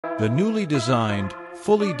The newly designed,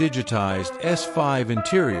 fully digitized S5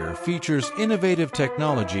 interior features innovative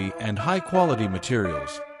technology and high-quality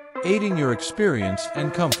materials, aiding your experience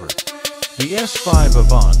and comfort. The S5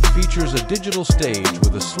 Avant features a digital stage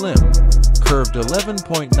with a slim, curved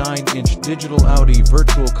 11.9-inch digital Audi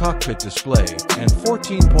virtual cockpit display and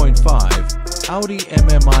 14.5 Audi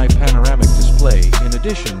MMI panoramic display in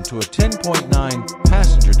addition to a 10.9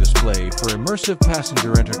 passenger display for immersive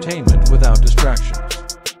passenger entertainment without distractions.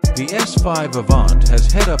 The S5 Avant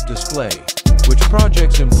has head-up display, which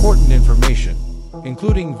projects important information,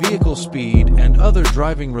 including vehicle speed and other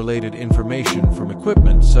driving-related information from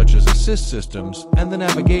equipment such as assist systems and the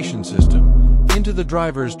navigation system, into the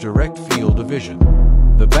driver's direct field of vision.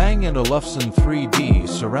 The Bang & Olufsen 3D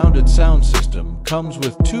surrounded sound system comes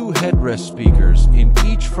with 2 headrest speakers in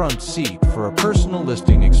each front seat for a personal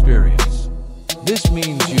listening experience. This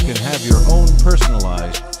means you can have your own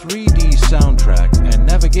personalized 3D soundtrack and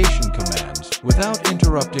navigation commands without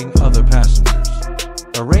interrupting other passengers.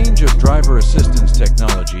 A range of driver assistance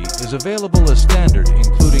technology is available as standard,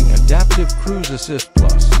 including Adaptive Cruise Assist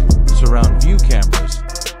Plus, surround view cameras,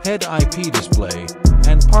 head IP display,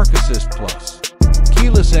 and Park Assist Plus.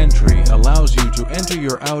 Keyless entry allows you to enter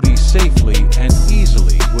your Audi safely and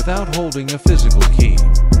easily without holding a physical key.